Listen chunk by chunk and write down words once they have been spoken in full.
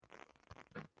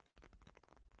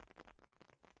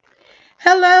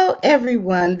Hello,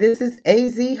 everyone. This is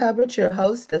AZ Hubbard, your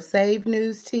host of Save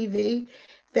News TV.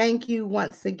 Thank you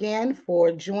once again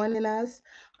for joining us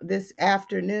this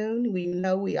afternoon. We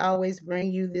know we always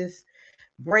bring you this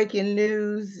breaking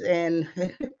news and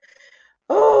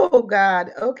oh, God.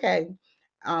 Okay.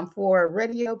 For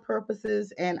radio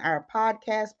purposes and our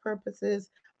podcast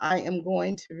purposes, I am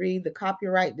going to read the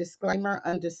copyright disclaimer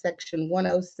under Section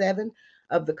 107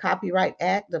 of the Copyright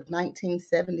Act of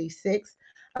 1976.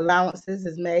 Allowances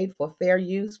is made for fair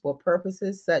use for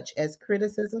purposes such as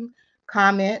criticism,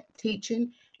 comment,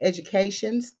 teaching,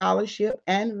 education, scholarship,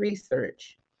 and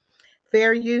research.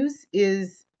 Fair use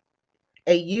is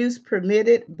a use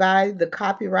permitted by the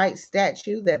copyright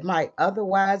statute that might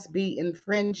otherwise be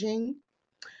infringing,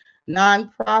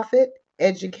 nonprofit,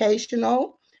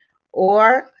 educational,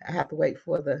 or I have to wait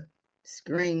for the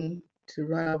screen to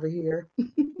run over here.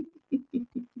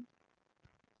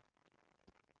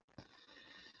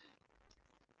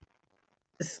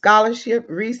 Scholarship,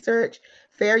 research,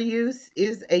 fair use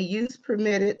is a use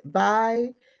permitted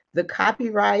by the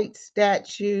copyright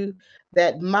statute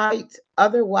that might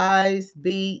otherwise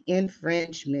be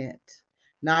infringement.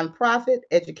 Nonprofit,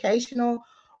 educational,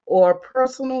 or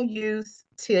personal use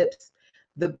tips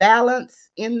the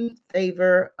balance in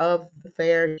favor of the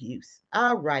fair use.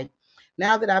 All right.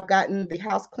 Now that I've gotten the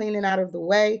house cleaning out of the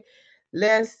way,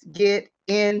 let's get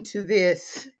into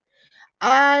this.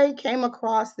 I came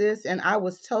across this and I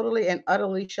was totally and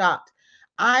utterly shocked.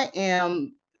 I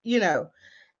am, you know,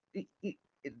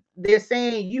 they're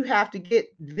saying you have to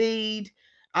get VE'd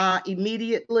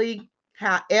immediately.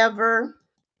 However,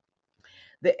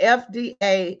 the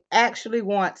FDA actually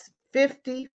wants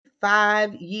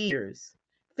 55 years,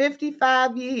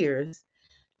 55 years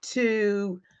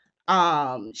to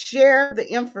share the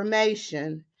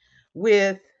information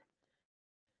with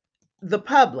the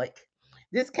public.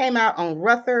 This came out on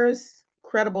Ruther's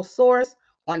Credible Source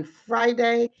on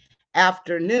Friday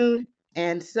afternoon.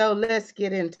 And so let's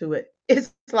get into it.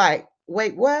 It's like,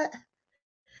 wait, what?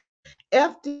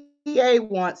 FDA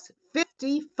wants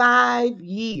 55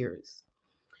 years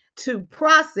to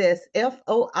process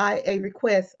FOIA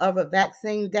requests of a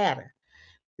vaccine data.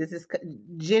 This is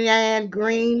Jeanne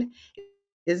Green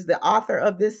is the author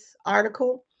of this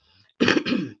article.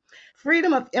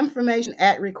 Freedom of Information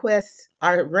Act requests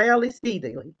are rarely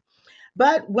speedily.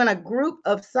 But when a group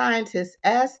of scientists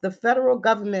asked the federal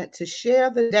government to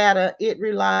share the data it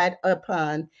relied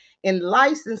upon in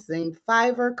licensing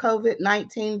Pfizer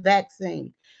COVID-19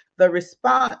 vaccine, the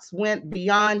response went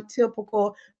beyond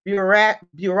typical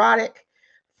bureaucratic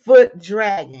foot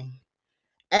dragging,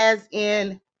 as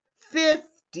in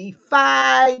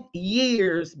 55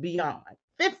 years beyond.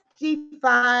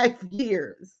 55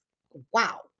 years.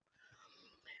 Wow.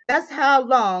 That's how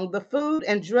long the Food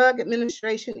and Drug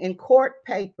Administration in court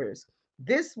papers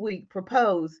this week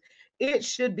proposed it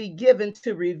should be given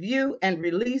to review and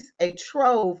release a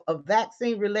trove of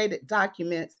vaccine related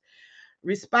documents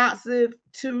responsive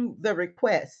to the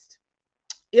request.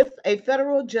 If a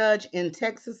federal judge in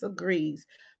Texas agrees,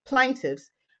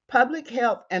 plaintiffs, public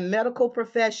health, and medical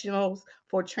professionals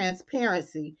for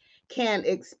transparency can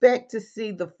expect to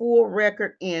see the full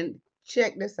record in,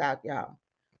 check this out, y'all,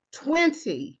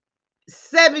 2076.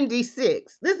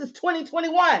 This is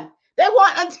 2021. They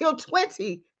want until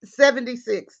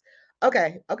 2076.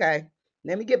 Okay. Let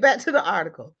me get back to the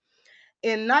article.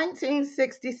 In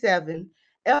 1967,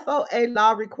 FOA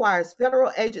law requires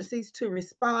federal agencies to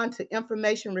respond to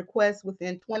information requests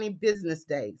within 20 business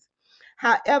days.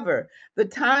 However, the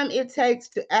time it takes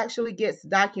to actually get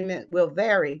document will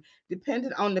vary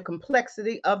depending on the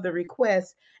complexity of the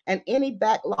request and any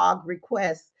backlog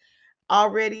requests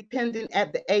already pending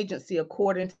at the agency,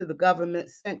 according to the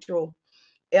government's central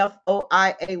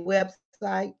FOIA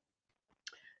website.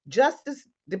 Justice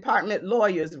Department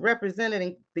lawyers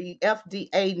representing the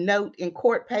FDA note in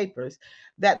court papers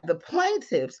that the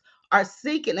plaintiffs are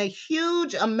seeking a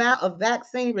huge amount of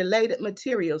vaccine related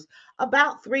materials,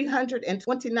 about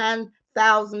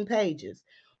 329,000 pages.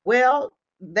 Well,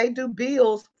 they do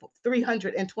bills for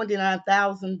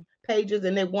 329,000 pages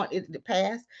and they want it to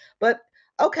pass. But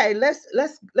okay,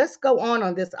 let's go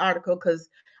on this article because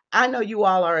I know you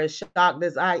all are as shocked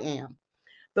as I am.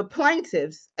 The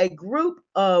plaintiffs, a group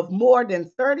of more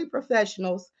than 30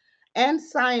 professionals and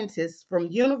scientists from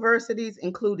universities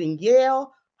including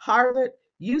Yale, Harvard,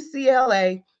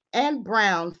 UCLA, and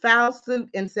Brown, filed suit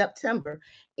in September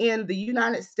in the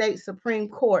United States Supreme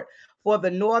Court for the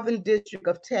Northern District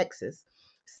of Texas,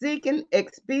 seeking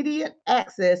expedient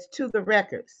access to the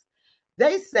records.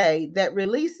 They say that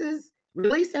releasing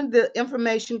the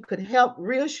information could help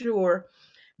reassure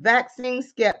vaccine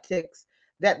skeptics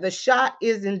that the shot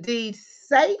is indeed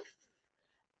safe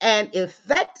and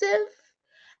effective,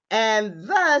 and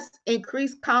thus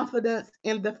increase confidence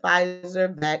in the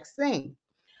Pfizer vaccine.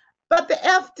 But the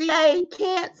FDA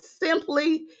can't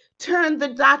simply turn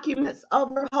the documents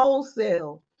over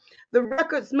wholesale. The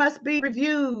records must be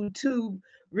reviewed to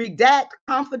redact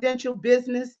confidential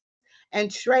business and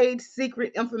trade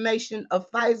secret information of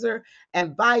Pfizer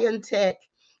and BioNTech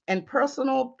and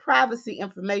personal privacy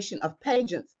information of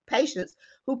patients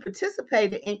who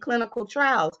participated in clinical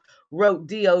trials, wrote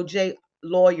DOJ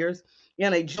lawyers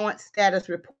in a joint status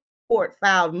report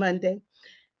filed Monday.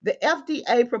 The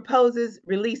FDA proposes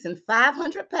releasing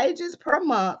 500 pages per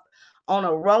month on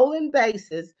a rolling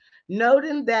basis,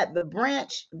 noting that the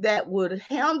branch that would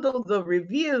handle the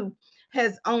review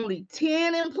has only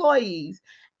 10 employees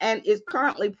and is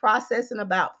currently processing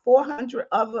about 400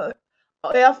 other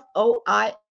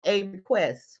FOIA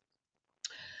requests.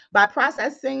 By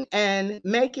processing and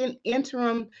making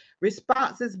interim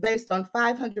responses based on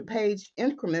 500-page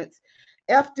increments,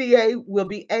 FDA will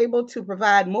be able to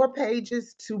provide more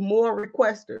pages to more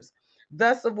requesters,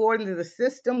 thus avoiding the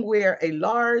system where a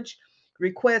large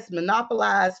request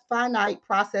monopolizes finite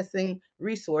processing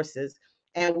resources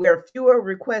and where fewer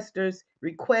requesters'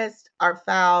 requests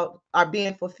are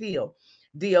being fulfilled.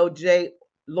 DOJ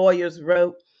lawyers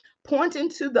wrote, pointing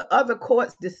to the other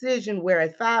court's decision where a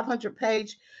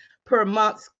 500-page per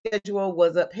month schedule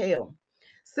was upheld.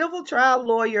 Civil trial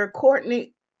lawyer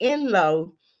Courtney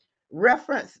Enlow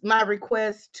referenced my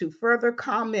request to further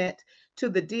comment to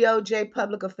the DOJ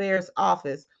Public Affairs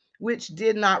Office, which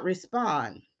did not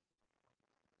respond.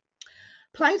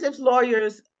 Plaintiffs'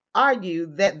 lawyers argue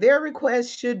that their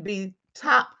request should be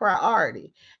top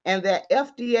priority and that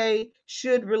FDA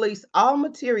should release all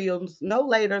materials no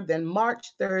later than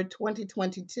March 3rd,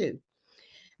 2022.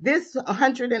 This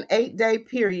 108-day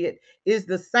period is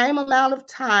the same amount of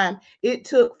time it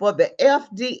took for the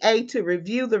FDA to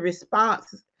review the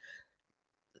responsive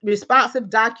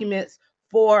documents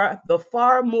for the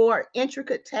far more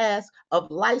intricate task of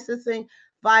licensing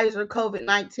Pfizer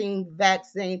COVID-19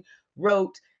 vaccine,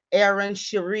 wrote Aaron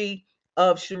Sheree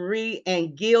of Sheree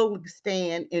and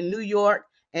Gilstan in New York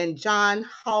and John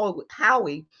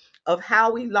Howie of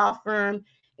Howie Law Firm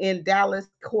in Dallas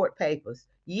court papers.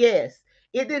 Yes,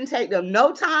 it didn't take them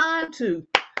no time to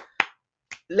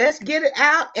let's get it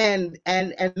out and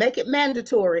make it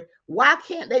mandatory. Why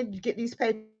can't they get these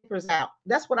papers out?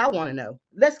 That's what I want to know.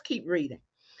 Let's keep reading.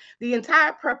 The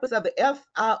entire purpose of the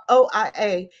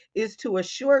FOIA is to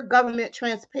assure government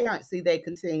transparency, they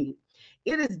continue.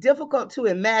 It is difficult to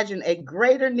imagine a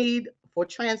greater need for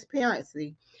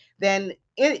transparency than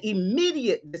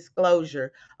immediate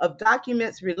disclosure of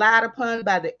documents relied upon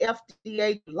by the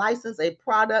FDA to license a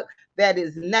product that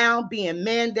is now being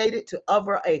mandated to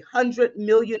over 100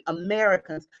 million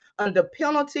Americans under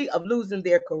penalty of losing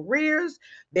their careers,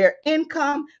 their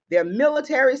income, their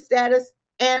military status,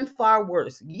 and far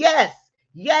worse. Yes,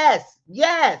 yes,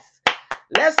 yes.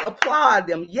 Let's applaud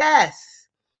them. Yes.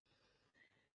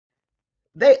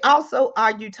 They also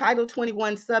argue Title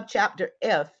 21, Subchapter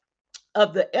F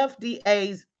of the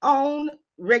FDA's own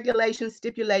regulation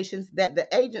stipulations that the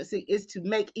agency is to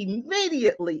make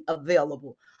immediately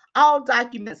available all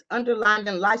documents underlying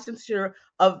licensure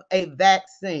of a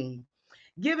vaccine.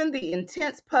 Given the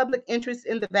intense public interest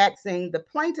in the vaccine, the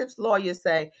plaintiff's lawyers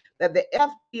say that the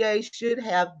FDA should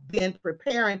have been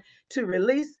preparing to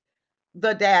release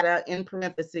the data in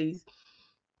parentheses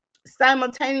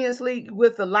simultaneously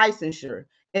with the licensure.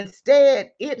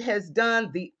 Instead, it has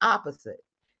done the opposite.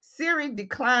 Siri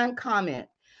declined comment.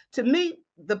 To meet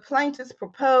the plaintiff's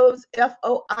proposed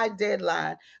FOI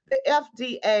deadline, the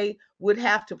FDA would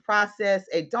have to process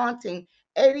a daunting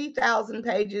 80,000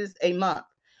 pages a month.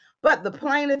 But the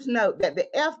plaintiffs note that the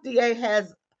FDA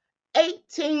has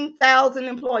 18,000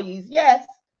 employees. Yes,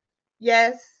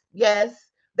 yes, yes.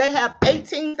 They have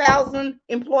 18,000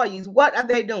 employees. What are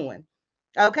they doing?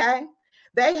 Okay.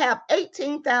 They have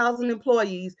 18,000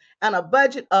 employees and a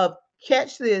budget of,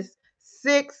 catch this,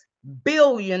 $6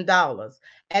 billion,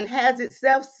 and has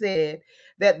itself said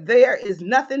that there is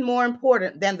nothing more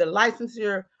important than the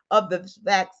licensure of the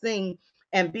vaccine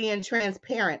and being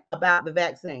transparent about the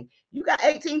vaccine. You got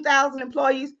 18,000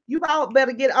 employees. You all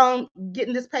better get on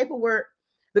getting this paperwork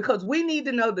because we need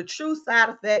to know the true side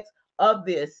effects of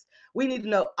this. We need to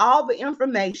know all the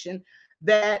information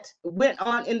that went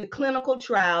on in the clinical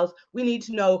trials. We need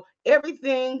to know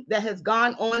everything that has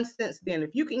gone on since then.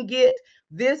 If you can get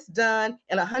this done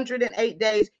in 108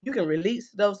 days, you can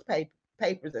release those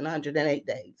papers in 108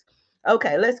 days.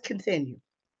 Okay, let's continue.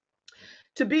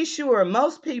 To be sure,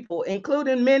 most people,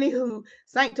 including many who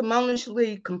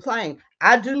sanctimoniously complain,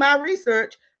 I do my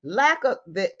research, lack of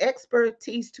the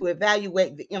expertise to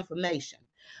evaluate the information.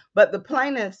 But the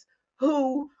plaintiffs,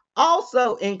 who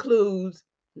also includes,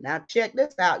 now check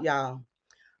this out, y'all,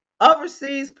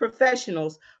 overseas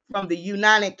professionals from the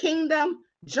United Kingdom,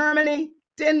 Germany,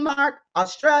 Denmark,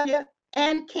 Australia,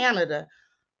 and Canada,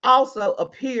 also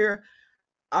appear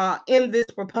in this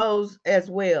proposed as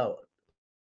well.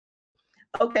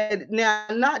 Okay, now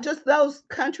not just those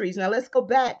countries. Now let's go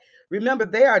back. Remember,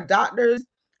 there are doctors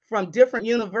from different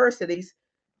universities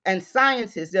and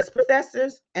scientists. There's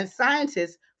professors and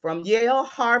scientists from Yale,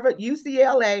 Harvard,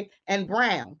 UCLA, and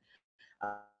Brown.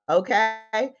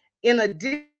 Okay, in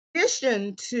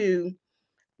addition to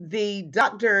the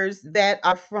doctors that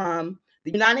are from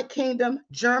the United Kingdom,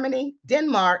 Germany,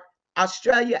 Denmark,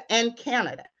 Australia, and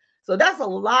Canada. So that's a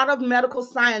lot of medical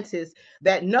scientists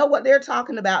that know what they're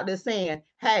talking about. They're saying,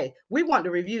 hey, we want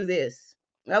to review this.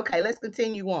 Okay, let's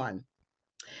continue on.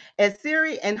 As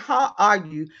Siri and Ha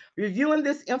argue, reviewing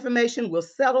this information will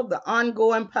settle the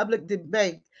ongoing public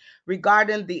debate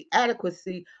regarding the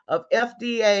adequacy of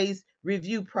FDA's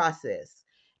review process.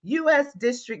 U.S.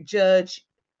 District Judge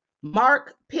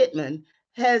Mark Pittman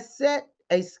has set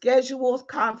a scheduled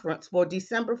conference for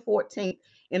December 14th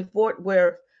in Fort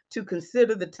Worth to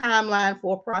consider the timeline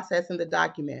for processing the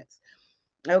documents.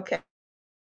 Okay.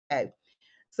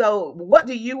 So, what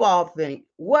do you all think?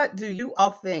 What do you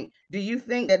all think? Do you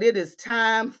think that it is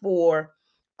time for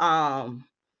um,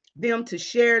 them to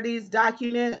share these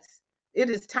documents? It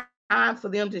is time for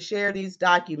them to share these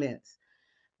documents.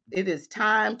 It is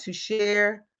time to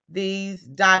share these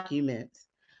documents.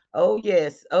 Oh,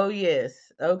 yes. Oh,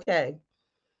 yes. Okay.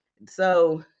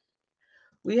 So,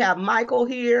 we have Michael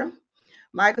here.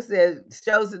 Michael says,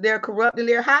 shows that they're corrupt and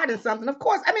they're hiding something. Of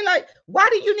course. I mean, like, why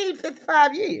do you need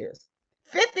 55 years?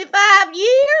 55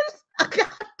 years?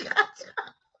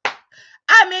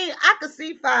 I mean, I could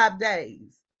see 5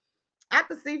 days. I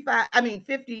could see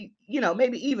 50,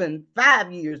 maybe even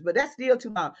 5 years, but that's still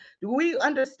too long. Do we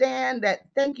understand that?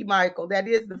 Thank you, Michael. That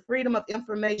is the Freedom of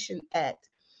Information Act.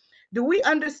 Do we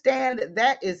understand that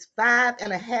that is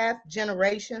 5.5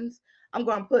 generations? I'm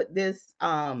going to put this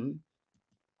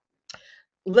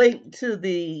link to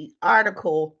the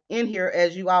article in here.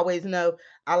 As you always know,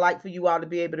 I like for you all to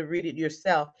be able to read it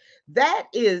yourself. That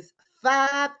is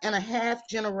 5.5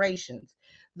 generations.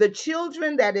 The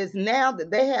children that is now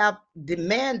that they have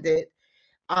demanded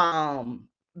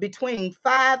between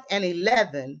 5 and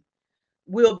 11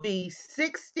 will be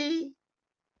 60.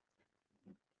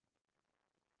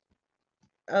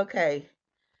 Okay,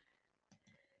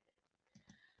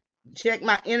 check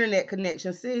my internet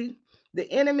connection. See, the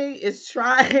enemy is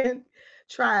trying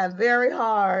trying very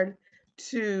hard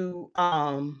to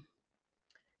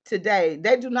today.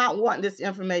 They do not want this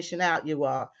information out, you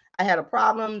all. I had a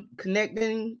problem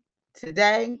connecting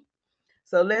today.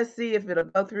 So let's see if it'll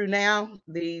go through now,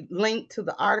 the link to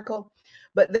the article.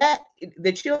 But that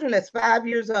the children that's 5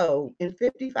 years old in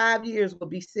 55 years will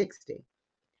be 60.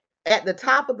 At the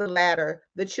top of the ladder,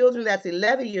 the children that's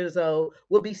 11 years old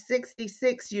will be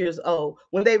 66 years old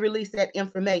when they release that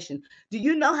information. Do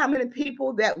you know how many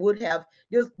people that would have,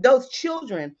 those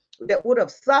children that would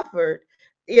have suffered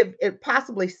if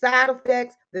possibly side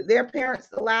effects that their parents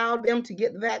allowed them to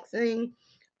get the vaccine,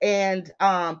 and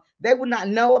they would not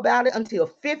know about it until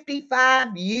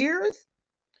 55 years?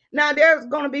 Now, there's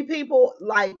going to be people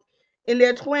like in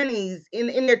their 20s,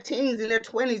 in their teens, in their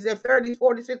 20s, their 30s,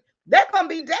 40s, 50s, they're going to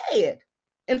be dead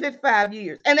in 55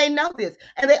 years. And they know this.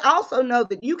 And they also know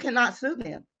that you cannot sue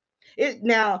them.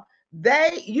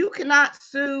 You cannot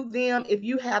sue them if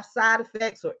you have side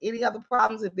effects or any other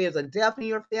problems. If there's a death in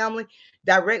your family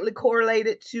directly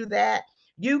correlated to that,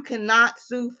 you cannot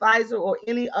sue Pfizer or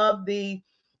any of the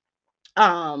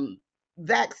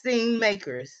vaccine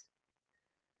makers.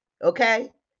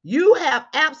 Okay? You have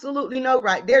absolutely no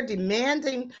right. They're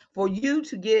demanding for you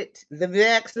to get the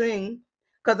vaccine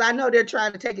because I know they're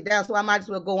trying to take it down, so I might as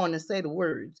well go on and say the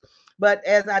words. But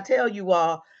as I tell you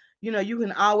all, you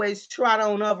can always trot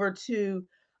on over to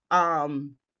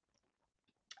um,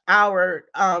 our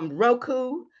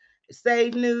Roku,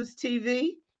 Save News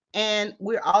TV, and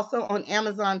we're also on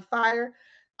Amazon Fire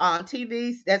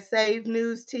TVs. That Save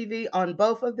News TV on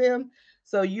both of them.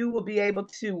 So you will be able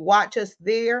to watch us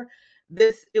there.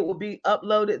 It will be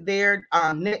uploaded there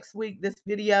next week, this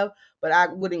video. But I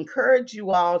would encourage you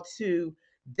all to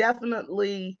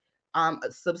definitely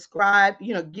subscribe.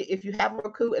 If you have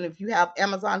Roku and if you have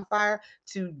Amazon Fire,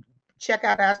 to check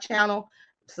out our channel,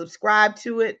 subscribe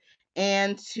to it,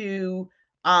 and to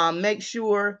make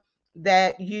sure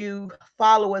that you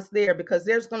follow us there, because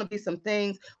there's going to be some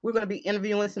things we're going to be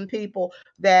interviewing some people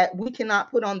that we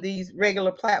cannot put on these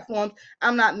regular platforms.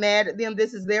 I'm not mad at them.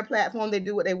 This is their platform. They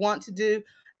do what they want to do.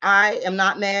 I am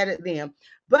not mad at them.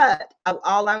 But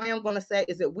all I am going to say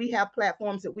is that we have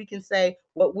platforms that we can say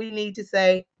what we need to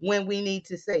say when we need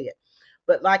to say it.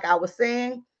 But like I was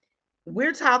saying,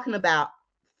 we're talking about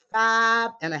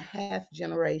 5.5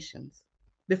 generations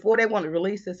before they want to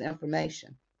release this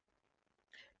information.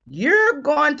 You're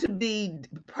going to be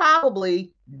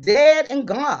probably dead and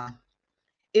gone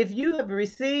if you have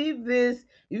received this.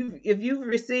 If you've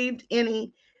received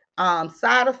any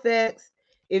side effects,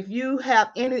 if you have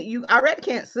any, you already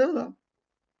can't sue them.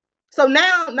 So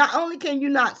now, not only can you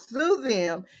not sue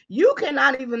them, you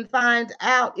cannot even find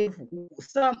out if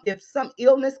some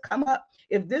illness come up,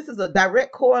 if this is a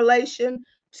direct correlation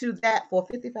to that for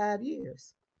 55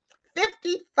 years.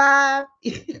 55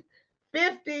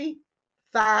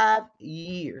 55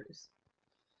 years.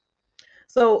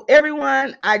 So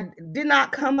everyone, I did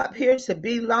not come up here to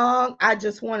be long. I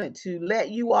just wanted to let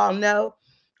you all know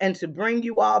and to bring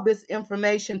you all this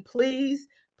information. Please,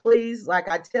 please, like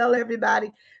I tell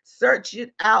everybody, search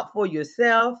it out for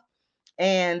yourself.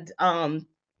 And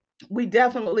we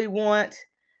definitely want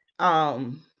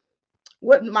um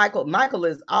what Michael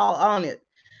is all on it.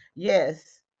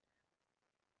 Yes.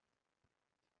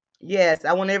 Yes,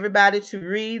 I want everybody to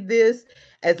read this.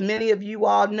 As many of you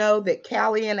all know that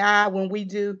Callie and I, when we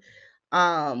do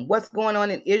what's going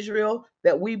on in Israel,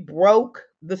 that we broke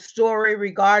the story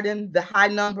regarding the high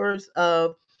numbers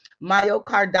of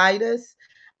myocarditis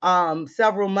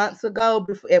several months ago,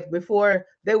 before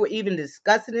they were even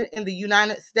discussing it in the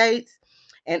United States.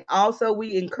 And also,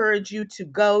 we encourage you to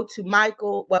go to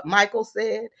what Michael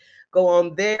said, go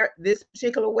on this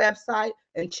particular website,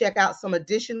 and check out some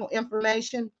additional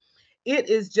information.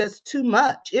 It is just too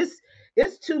much. It's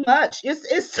too much.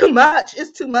 It's too much.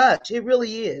 It's too much. It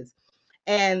really is.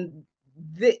 And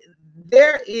the,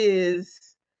 there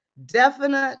is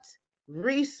definite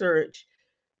research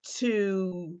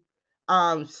to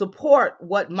support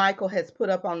what Michael has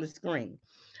put up on the screen.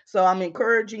 So I'm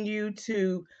encouraging you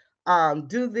to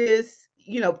do this.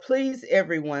 Please,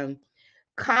 everyone,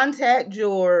 contact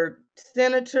your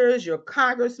senators, your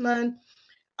congressmen,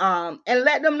 and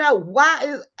let them know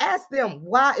ask them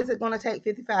why is it going to take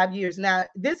 55 years. Now,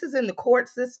 this is in the court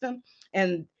system,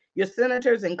 and your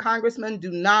senators and congressmen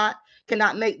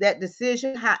cannot make that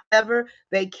decision. However,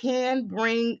 they can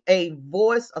bring a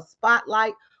voice, a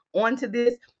spotlight onto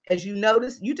this. As you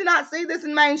notice, you do not see this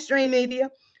in mainstream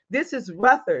media. This is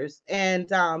Reuters, and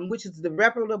which is the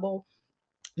reputable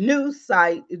news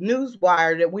site,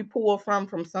 newswire, that we pull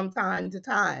from some time to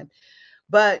time.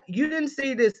 But you didn't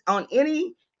see this on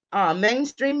any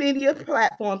mainstream media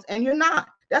platforms, and you're not.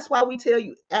 That's why we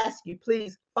ask you,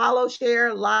 please follow,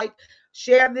 share, like,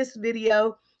 share this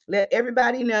video. Let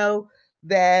everybody know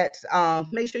that.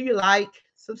 Make sure you like,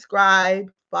 subscribe,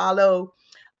 follow.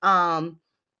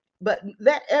 But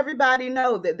let everybody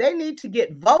know that they need to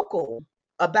get vocal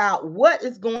about what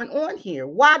is going on here.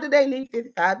 Why do they need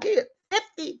 55 years?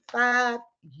 55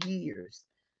 years.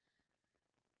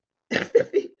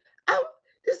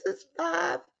 This is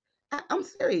five. I'm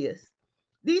serious.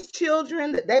 These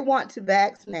children that they want to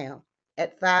vax now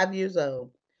at 5 years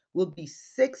old will be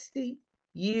 60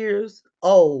 years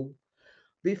old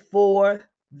before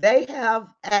they have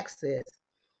access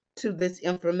to this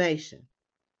information.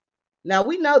 Now,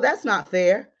 we know that's not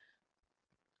fair.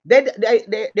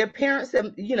 Their parents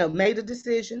have, made a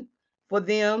decision for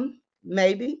them,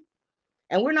 maybe.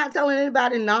 And we're not telling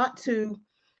anybody not to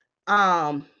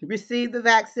receive the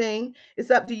vaccine.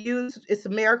 It's up to you. It's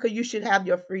America. You should have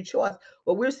your free choice.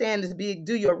 What we're saying is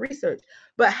do your research.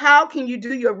 But how can you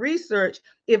do your research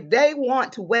if they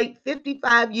want to wait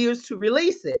 55 years to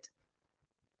release it?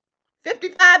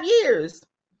 55 years.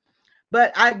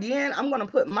 But again, I'm going to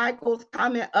put Michael's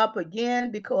comment up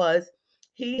again because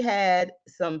he had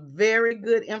some very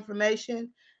good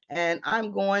information, and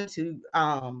I'm going to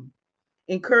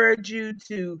encourage you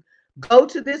to go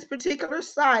to this particular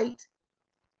site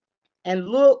and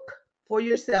look for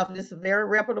yourself. This is a very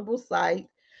reputable site.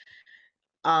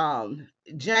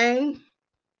 Jane,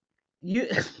 you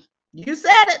you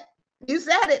said it. You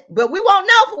said it. But we won't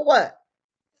know for what?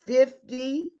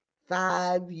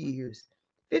 55 years.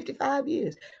 55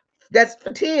 years. That's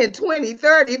for 10, 20,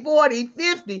 30, 40,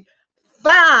 50.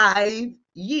 5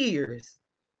 years.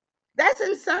 That's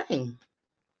insane.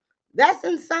 That's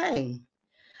insane.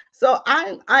 So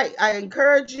I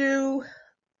encourage you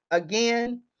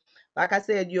again. Like I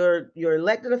said, your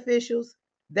elected officials,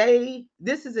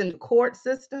 this is in the court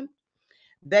system.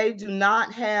 They do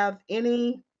not have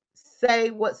any say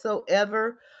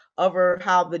whatsoever over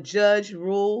how the judge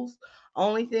rules.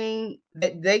 Only thing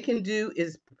that they can do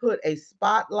is put a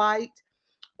spotlight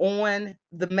on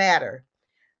the matter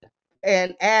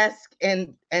and ask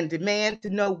and demand to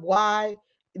know why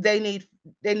they need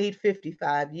they need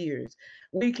 55 years.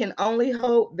 We can only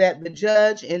hope that the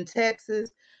judge in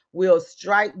Texas will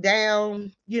strike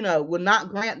down, will not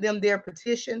grant them their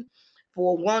petition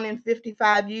for 1 in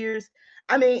 55 years.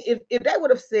 I mean, if they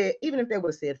would have said, even if they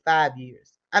would have said 5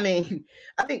 years, I mean,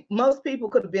 I think most people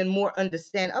could have been more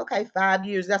understanding. Okay, 5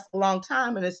 years, that's a long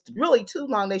time, and it's really too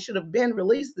long. They should have been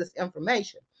released this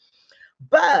information.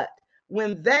 But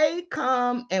when they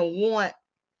come and want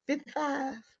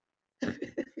 55,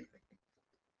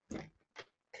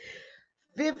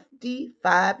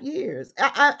 55 years,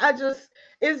 I just,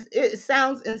 it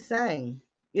sounds insane.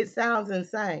 It sounds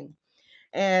insane.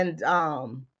 And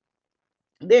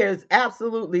there's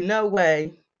absolutely no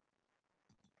way.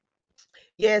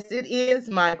 Yes, it is,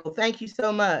 Michael. Thank you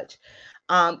so much.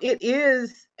 It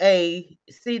is a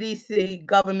CDC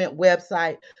government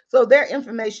website, so their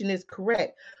information is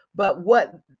correct. But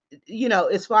what,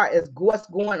 as far as what's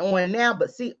going on now,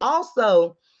 but see,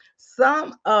 also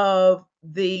some of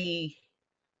the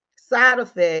side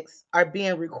effects are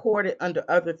being recorded under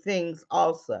other things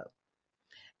also.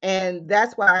 And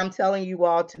that's why I'm telling you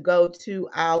all to go to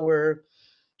our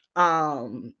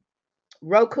um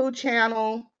Roku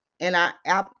channel and our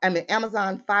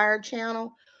Amazon Fire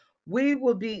channel. We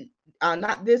will be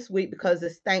not this week because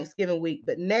it's Thanksgiving week,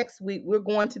 but next week we're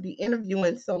going to be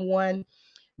interviewing someone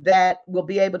that will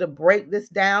be able to break this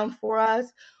down for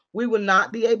us. We will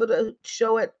not be able to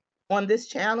show it on this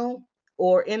channel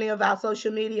or any of our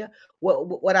social media.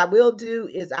 What I will do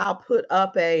is I'll put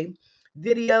up a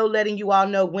video letting you all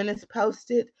know when it's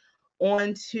posted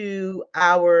onto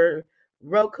our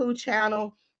Roku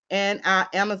channel and our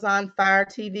Amazon Fire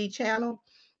TV channel.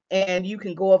 And you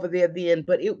can go over there then,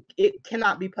 but it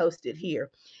cannot be posted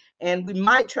here. And we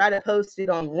might try to post it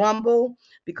on Rumble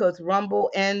because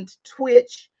Rumble and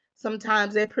Twitch,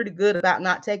 sometimes they're pretty good about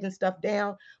not taking stuff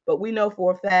down. But we know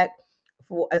for a fact,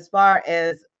 for as far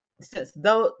as since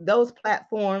those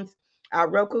platforms, our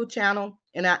Roku channel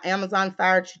and our Amazon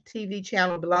Fire TV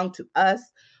channel belong to us,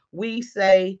 we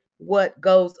say what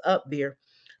goes up there.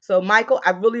 So, Michael,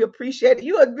 I really appreciate it.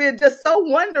 You have been just so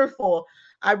wonderful.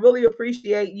 I really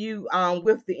appreciate you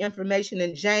with the information.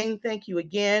 And Jane, thank you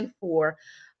again for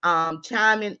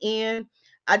chiming in.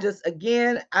 I just,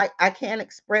 again, I can't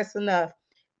express enough.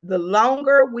 The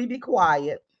longer we be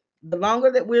quiet, the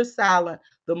longer that we're silent,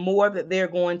 the more that they're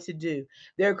going to do.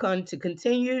 They're going to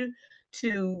continue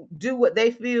to do what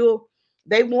they feel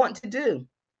they want to do.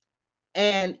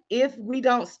 And if we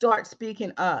don't start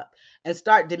speaking up and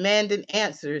start demanding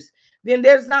answers, then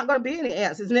there's not going to be any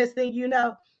answers. Next thing you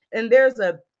know, and there's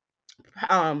a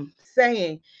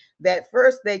saying that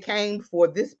first they came for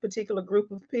this particular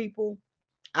group of people.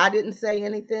 I didn't say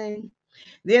anything.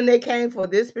 Then they came for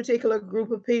this particular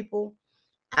group of people.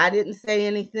 I didn't say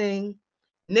anything.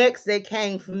 Next, they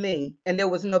came for me, and there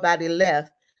was nobody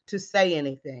left to say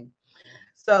anything.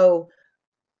 So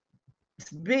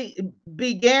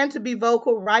began to be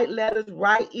vocal, write letters,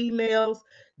 write emails.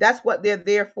 That's what they're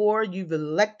there for. You've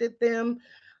elected them.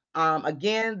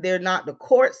 Again, they're not the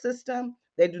court system.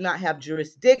 They do not have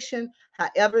jurisdiction.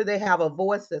 However, they have a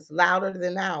voice that's louder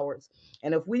than ours.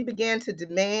 And if we begin to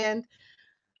demand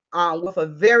with a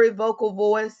very vocal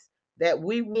voice that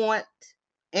we want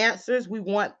answers, we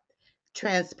want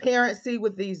transparency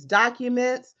with these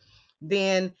documents,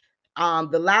 then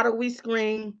the louder we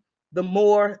scream, the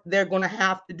more they're going to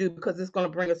have to do because it's going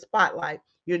to bring a spotlight.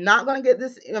 You're not going to get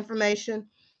this information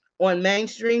on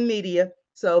mainstream media.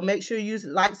 So make sure you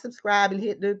like, subscribe, and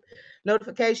hit the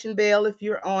notification bell if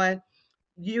you're on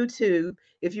YouTube.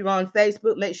 If you're on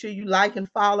Facebook, make sure you like and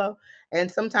follow.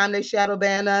 And sometimes they shadow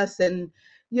ban us, and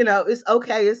it's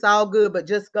okay, it's all good. But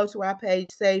just go to our page,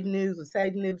 Save News or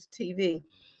Save News TV,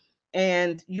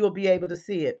 and you'll be able to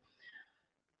see it.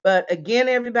 But again,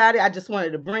 everybody, I just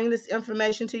wanted to bring this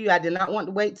information to you. I did not want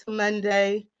to wait till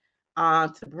Monday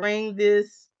to bring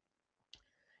this.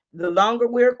 The longer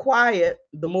we're quiet,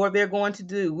 the more they're going to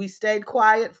do. We stayed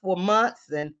quiet for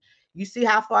months, and you see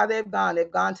how far they've gone.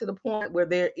 They've gone to the point where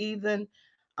they're even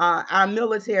our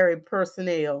military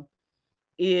personnel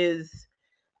is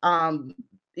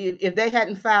if they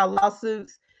hadn't filed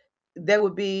lawsuits, there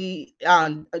would be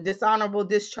a dishonorable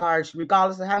discharge,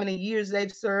 regardless of how many years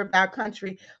they've served our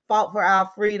country, fought for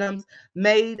our freedoms,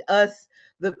 made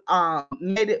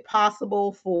it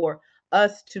possible for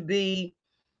us to be.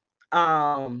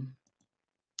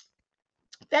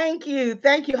 Thank you,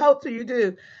 thank you. Hope you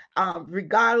do.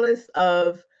 Regardless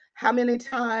of how many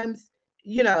times,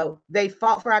 they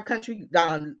fought for our country,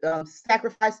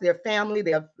 sacrificed their family,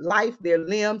 their life, their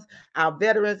limbs, our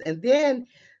veterans. And then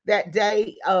that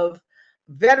day of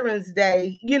Veterans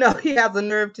Day, he has a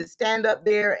nerve to stand up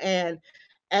there and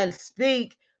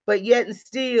speak, but yet and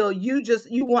still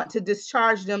you want to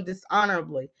discharge them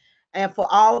dishonorably. And for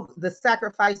all the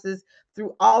sacrifices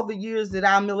through all the years that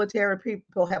our military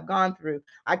people have gone through.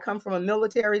 I come from a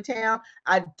military town.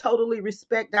 I totally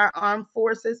respect our armed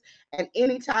forces. And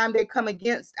anytime they come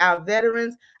against our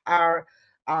veterans, our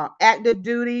active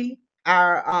duty,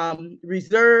 our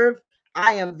reserve,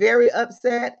 I am very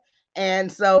upset.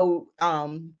 And so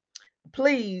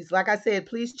please, like I said,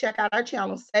 please check out our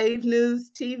channel, Save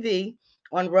News TV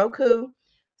on Roku,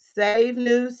 Save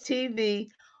News TV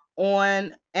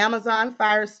on Amazon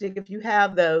Fire Stick if you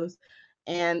have those.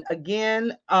 And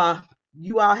again,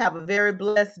 you all have a very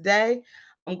blessed day.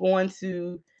 I'm going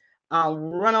to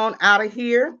run on out of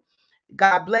here.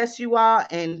 God bless you all,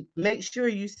 and make sure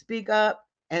you speak up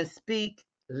and speak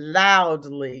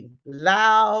loudly.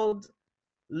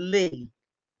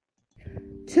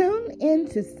 Tune in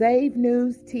to Save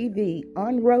News TV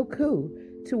on Roku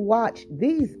to watch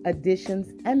these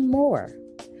editions and more.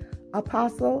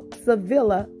 Apostle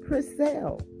Sevilla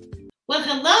Purcell. Well,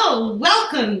 hello,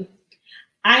 welcome.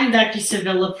 I'm Dr.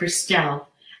 Sevilla Purcell,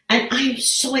 and I'm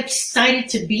so excited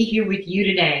to be here with you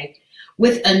today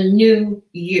with a new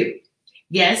you.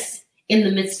 Yes, in the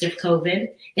midst of COVID,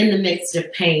 in the midst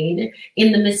of pain,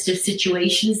 in the midst of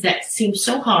situations that seem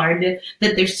so hard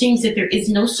that there seems that there is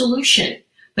no solution.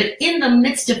 But in the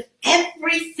midst of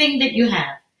everything that you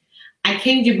have, I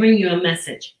came to bring you a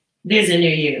message. There's a new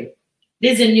you.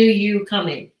 There's a new you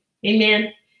coming.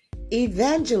 Amen.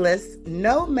 Evangelist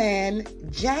No Man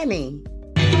Johnny.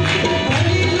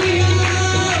 Hallelujah,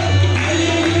 hallelujah,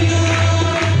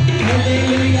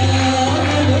 hallelujah,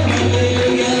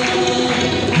 hallelujah,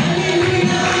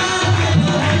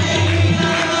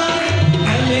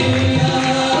 hallelujah,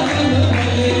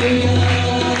 hallelujah.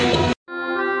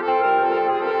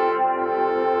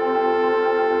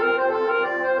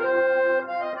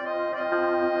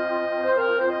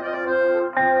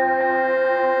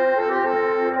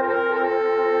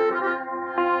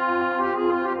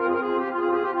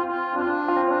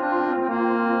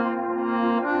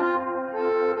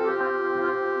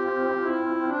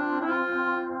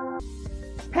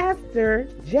 Pastor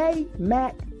J.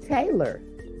 Matt Taylor.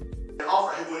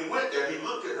 And when he went there, he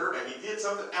looked at her and he did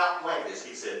something outlandish.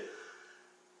 He said,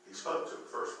 he spoke to her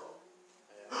first of all.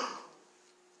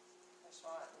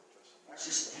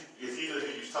 She said, if you knew who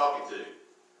you was talking to,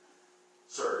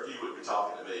 sir, you wouldn't be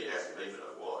talking to me, asking me for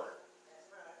no water.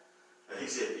 And he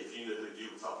said, if you knew who you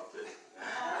were talking to.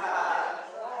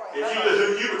 If you knew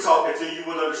who you were talking to, you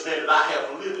would understand that I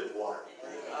have living water.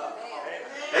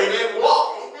 Amen.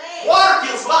 Water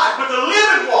gives life, but the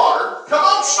living water, come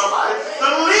on somebody, the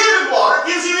living water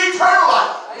gives you eternal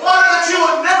life. Water that you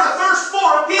will never thirst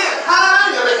for again.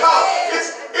 Hallelujah. Because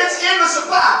it's in the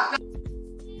supply.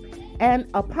 And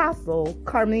Apostle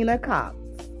Carmina Cox.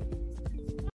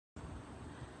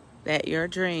 That your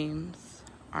dreams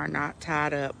are not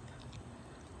tied up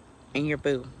in your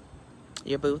boo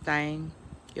thing,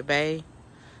 your bae,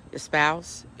 your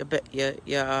spouse,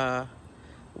 your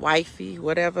wifey,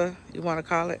 whatever you want to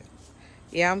call it.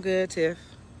 Yeah, I'm good, Tiff.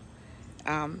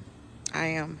 I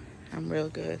am. I'm real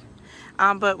good.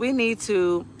 But we need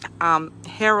to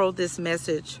herald this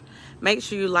message. Make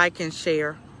sure you like and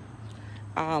share,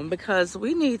 because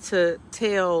we need to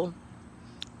tell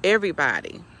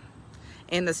everybody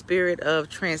in the spirit of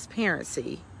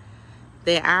transparency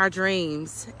that our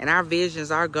dreams and our visions,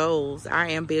 our goals, our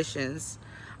ambitions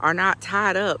are not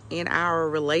tied up in our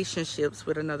relationships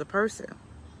with another person.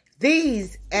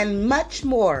 These and much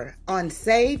more on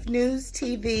Save News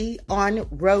TV on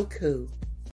Roku.